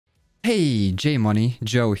Hey, J-Money,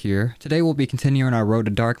 Joe here. Today we'll be continuing our Road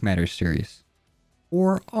to Dark Matter series.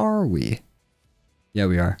 Or are we? Yeah,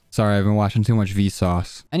 we are. Sorry, I've been watching too much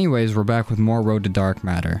Vsauce. Anyways, we're back with more Road to Dark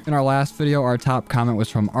Matter. In our last video, our top comment was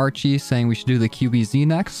from Archie saying we should do the QBZ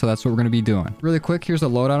next, so that's what we're going to be doing. Really quick, here's the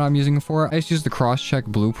loadout I'm using for it. I just used the cross-check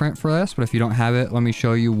blueprint for this, but if you don't have it, let me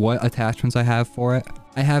show you what attachments I have for it.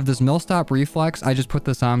 I have this millstop reflex. I just put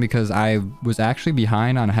this on because I was actually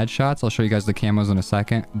behind on headshots. I'll show you guys the camos in a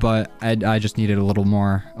second, but I just needed a little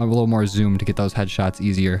more zoom to get those headshots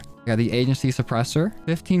easier. I got the agency suppressor,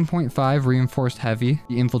 15.5 reinforced heavy,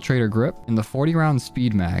 the infiltrator grip, and the 40 round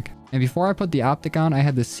speed mag. And before I put the optic on, I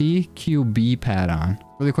had the CQB pad on.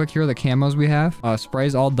 Really quick, here are the camos we have.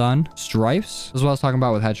 Sprays all done. Stripes. This is what I was talking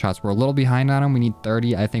about with headshots. We're a little behind on them. We need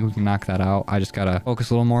 30. I think we can knock that out. I just gotta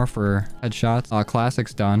focus a little more for headshots.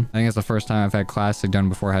 Classic's done. I think it's the first time I've had classic done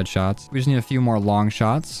before headshots. We just need a few more long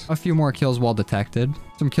shots. A few more kills well detected.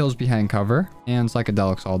 Some kills behind cover. And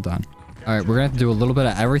psychedelics all done. All right, we're gonna have to do a little bit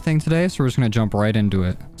of everything today, so we're just gonna jump right into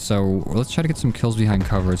it. So let's try to get some kills behind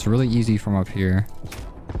cover. It's really easy from up here.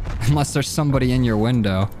 Unless there's somebody in your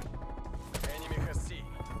window.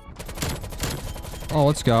 Oh,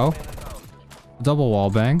 let's go. Double wall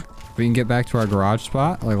bang. We can get back to our garage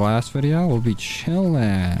spot like last video. We'll be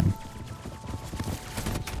chilling.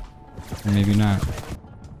 Or maybe not.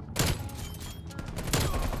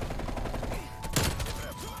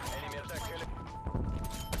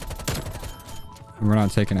 We're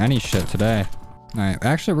not taking any shit today. Alright,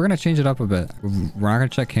 actually, we're going to change it up a bit. We're not going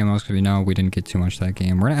to check camos because we know we didn't get too much that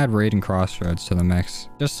game. We're going to add raid and crossroads to the mix.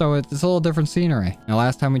 Just so it's a little different scenery. Now,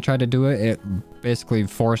 last time we tried to do it, it basically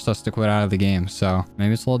forced us to quit out of the game. So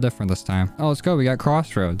maybe it's a little different this time. Oh, let's go. We got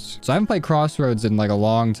crossroads. So I haven't played crossroads in like a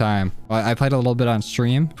long time. I played a little bit on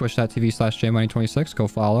stream. Twitch.tv/jmoney26. Go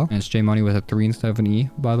follow. And it's jmoney with a 3 instead of an E,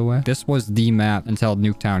 by the way. This was the map until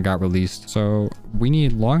Nuketown got released. So we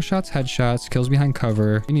need long shots, headshots, kills behind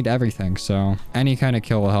cover. We need everything. So any kind of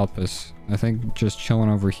kill will help us. I think just chilling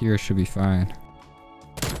over here should be fine.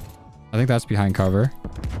 I think that's behind cover.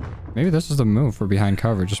 Maybe this is the move for behind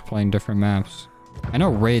cover, just playing different maps. I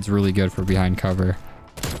know raid's really good for behind cover.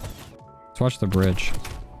 Let's watch the bridge.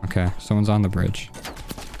 Okay, someone's on the bridge.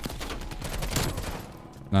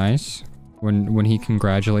 Nice. When he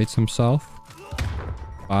congratulates himself.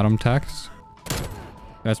 Bottom text.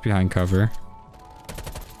 That's behind cover.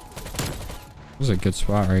 This is a good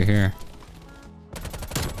spot right here.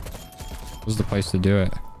 This is the place to do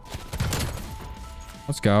it.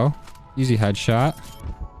 Let's go. Easy headshot.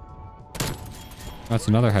 That's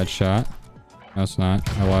another headshot. No, it's not.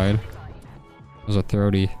 I lied. That was a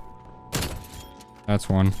throaty. That's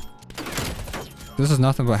one. This is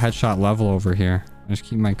nothing but headshot level over here. I just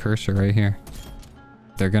keep my cursor right here.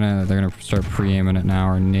 They're gonna start pre-aiming it now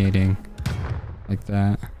or nading like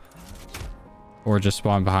that. Or just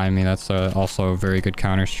spawn behind me. That's also a very good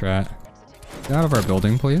counter strat. Get out of our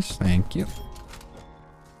building, please. Thank you.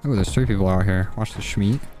 Oh, there's 3 people out here. Watch the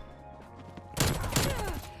schmeat.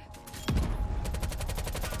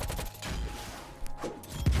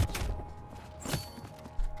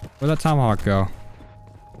 Where'd that tomahawk go?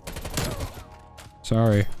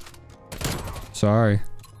 Sorry. Sorry.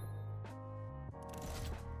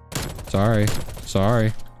 Sorry.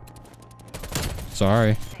 Sorry.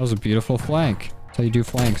 Sorry. That was a beautiful flank. That's how you do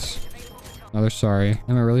flanks. Another sorry.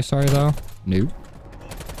 Am I really sorry though? Nope.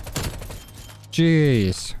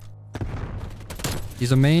 Jeez.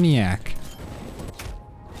 He's a maniac.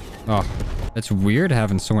 Oh, it's weird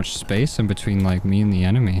having so much space in between like me and the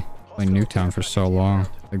enemy. Playing Nuketown for so long.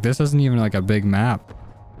 Like this isn't even like a big map.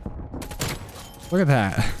 Look at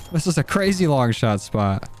that. This is a crazy long shot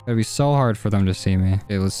spot. It'd be so hard for them to see me.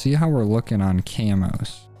 Okay, let's see how we're looking on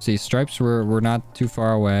camos. See, stripes we're not too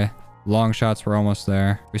far away. Long shots were almost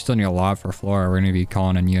there. We still need a lot for floor. We're gonna be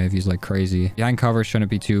calling in UAVs like crazy. Behind cover shouldn't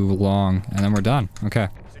be too long, and then we're done. Okay.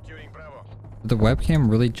 Did the webcam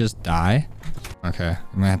really just die? Okay,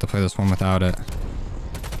 I'm gonna have to play this one without it.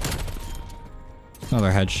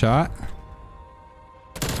 Another headshot.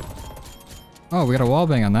 Oh, we got a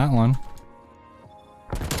wallbang on that one.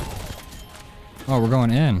 Oh, we're going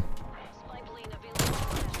in.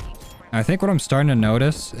 I think what I'm starting to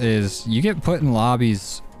notice is you get put in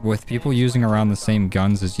lobbies with people using around the same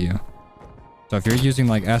guns as you. So if you're using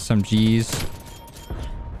like SMGs,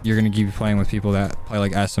 you're going to be playing with people that play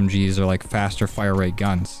like SMGs or like faster fire rate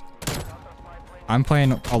guns. I'm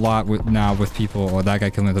playing a lot now with people, or that guy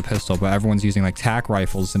killed me with a pistol, but everyone's using like tac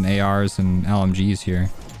rifles and ARs and LMGs here.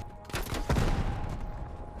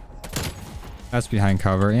 That's behind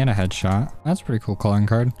cover and a headshot. That's a pretty cool calling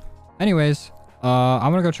card. Anyways,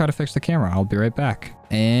 I'm gonna go try to fix the camera. I'll be right back.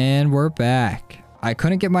 And we're back. I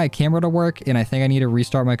couldn't get my camera to work, and I think I need to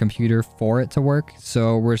restart my computer for it to work.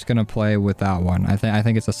 So we're just gonna play with that one. I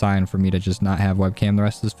think it's a sign for me to just not have webcam the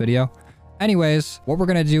rest of this video. Anyways, what we're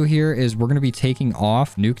gonna do here is we're gonna be taking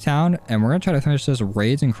off Nuketown, and we're gonna try to finish this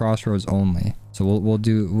raids and crossroads only. So we'll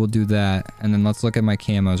do that, and then let's look at my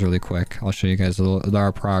camos really quick. I'll show you guys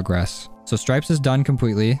our progress. So Stripes is done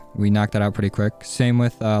completely. We knocked that out pretty quick. Same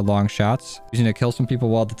with long shots. We need to kill some people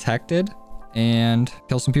while detected and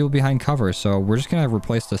kill some people behind cover. So we're just gonna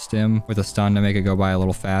replace the stim with a stun to make it go by a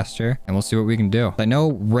little faster, and we'll see what we can do. I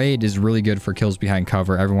know raid is really good for kills behind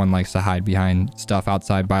cover. Everyone likes to hide behind stuff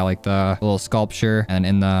outside by like the little sculpture and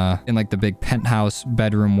in like the big penthouse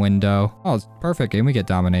bedroom window. Oh, it's perfect, and we get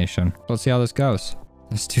domination. Let's see how this goes.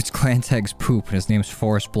 This dude's clan tag's Poop, and his name's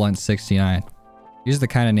Forrest Blunt 69. These are the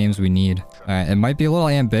kind of names we need. All right, it might be a little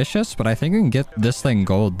ambitious, but I think we can get this thing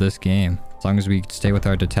gold this game. As long as we stay with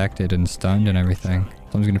our detected and stunned and everything.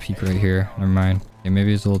 Someone's gonna peek right here. Never mind. Okay,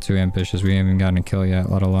 maybe it's a little too ambitious. We haven't even gotten a kill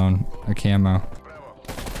yet, let alone a camo.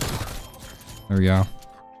 There we go.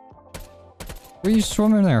 What are you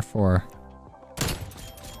swimming there for?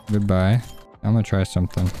 Goodbye. I'm gonna try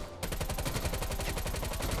something.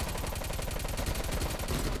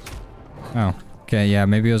 Oh. Okay, yeah,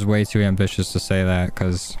 maybe it was way too ambitious to say that,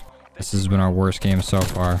 because this has been our worst game so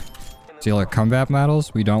far. See, like combat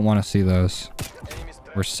medals? We don't want to see those.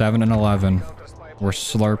 We're 7 and 11. We're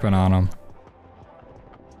slurping on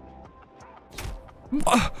them.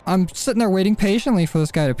 I'm sitting there waiting patiently for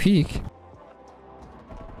this guy to peek.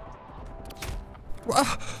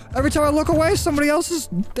 Every time I look away, somebody else is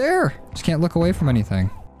there. Just can't look away from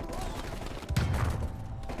anything.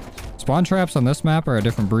 Spawn traps on this map are a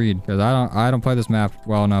different breed, because I don't play this map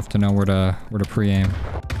well enough to know where to pre-aim.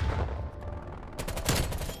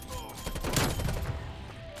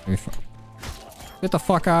 Get the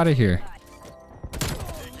fuck out of here.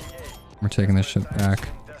 We're taking this shit back.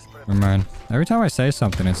 Never mind. Every time I say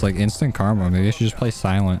something, it's like instant karma. Maybe I should just play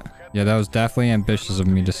silent. Yeah, that was definitely ambitious of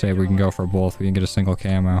me to say we can go for both. We can get a single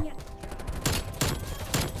camo.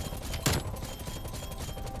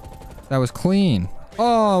 That was clean.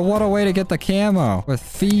 Oh, what a way to get the camo with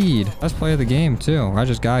feed. Let's play the game too. I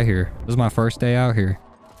just got here. This is my first day out here.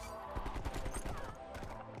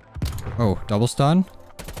 Oh, double stun.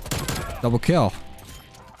 Double kill.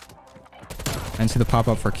 I didn't see the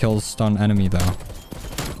pop-up for kills stun enemy though.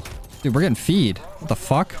 Dude, we're getting feed. What the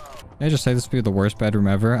fuck? Did I just say this would be the worst bedroom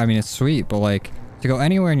ever? I mean, it's sweet, but like, to go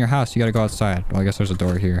anywhere in your house, you gotta go outside. Well, I guess there's a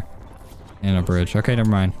door here. And a bridge. Okay, never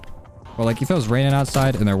mind. Well, like, if it was raining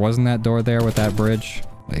outside and there wasn't that door there with that bridge,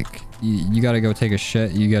 like, you gotta go take a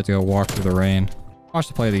shit. You got to go walk through the rain. Watch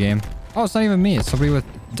the play of the game. Oh, it's not even me. It's somebody with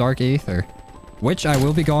Dark Aether. Which I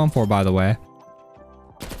will be going for, by the way.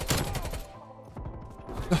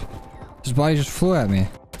 His body just flew at me.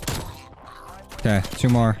 Okay, 2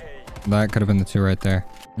 more. That could have been the 2 right there.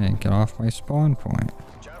 Hey, get off my spawn point.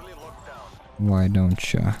 Why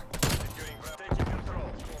don't ya?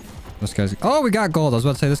 This guy's... Oh, we got gold. I was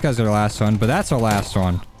about to say this guy's our last one, but that's our last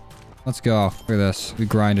one. Let's go. Look at this. We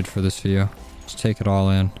grinded for this view. Let's take it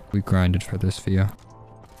all in. We grinded for this view.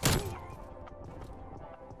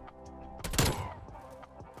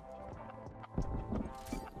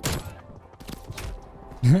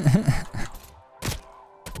 I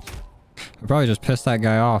probably just pissed that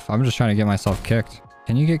guy off. I'm just trying to get myself kicked.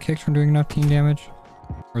 Can you get kicked from doing enough team damage?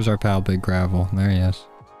 Where's our pal Big Gravel? There he is.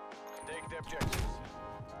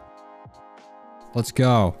 Let's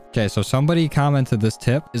go. Okay, so somebody commented this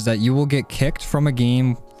tip is that you will get kicked from a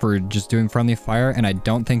game for just doing friendly fire, and I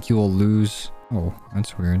don't think you will lose... Oh,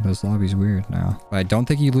 that's weird. This lobby's weird now. But I don't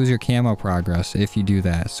think you lose your camo progress if you do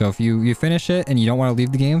that. So if you finish it and you don't want to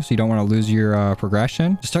leave the game, so you don't want to lose your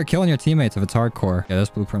progression, just start killing your teammates if it's hardcore. Yeah, this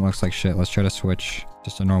blueprint looks like shit. Let's try to switch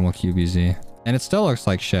just a normal QBZ. And it still looks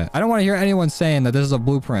like shit. I don't want to hear anyone saying that this is a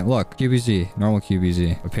blueprint. Look, QBZ, normal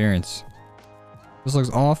QBZ. Appearance. This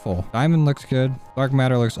looks awful. Diamond looks good. Dark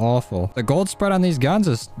Matter looks awful. The gold spread on these guns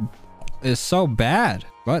is so bad.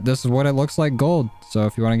 But this is what it looks like gold. So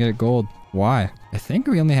if you want to get it gold, why? I think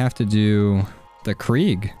we only have to do the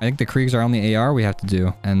Krieg. I think the Kriegs are only AR we have to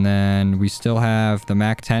do. And then we still have the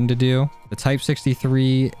Mac 10 to do. The Type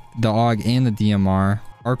 63, the AUG and the DMR.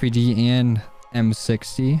 RPD and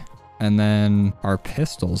M60. And then our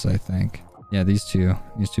pistols, I think. Yeah, these two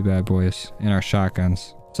bad boys. And our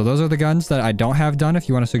shotguns. So those are the guns that I don't have done if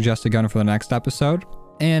you want to suggest a gun for the next episode.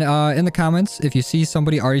 And in the comments, if you see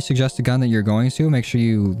somebody already suggest a gun that you're going to, make sure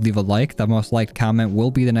you leave a like. The most liked comment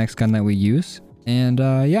will be the next gun that we use. And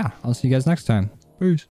yeah, I'll see you guys next time. Peace.